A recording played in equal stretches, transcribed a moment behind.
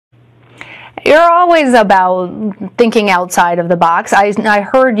You're always about thinking outside of the box. I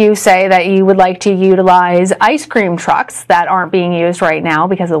heard you say that you would like to utilize ice cream trucks that aren't being used right now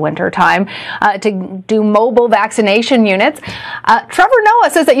because of the winter time to do mobile vaccination units. Trevor Noah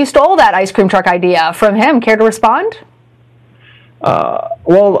says that you stole that ice cream truck idea from him. Care to respond?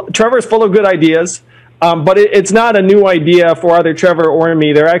 Well, Trevor's full of good ideas. But it's not a new idea for either Trevor or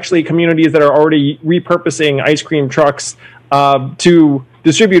me. There are actually communities that are already repurposing ice cream trucks to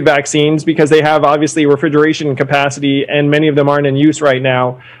distribute vaccines because they have obviously refrigeration capacity and many of them aren't in use right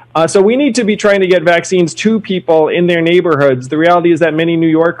now. So we need to be trying to get vaccines to people in their neighborhoods. The reality is that many New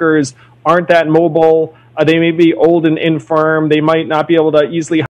Yorkers aren't that mobile. They may be old and infirm. They might not be able to easily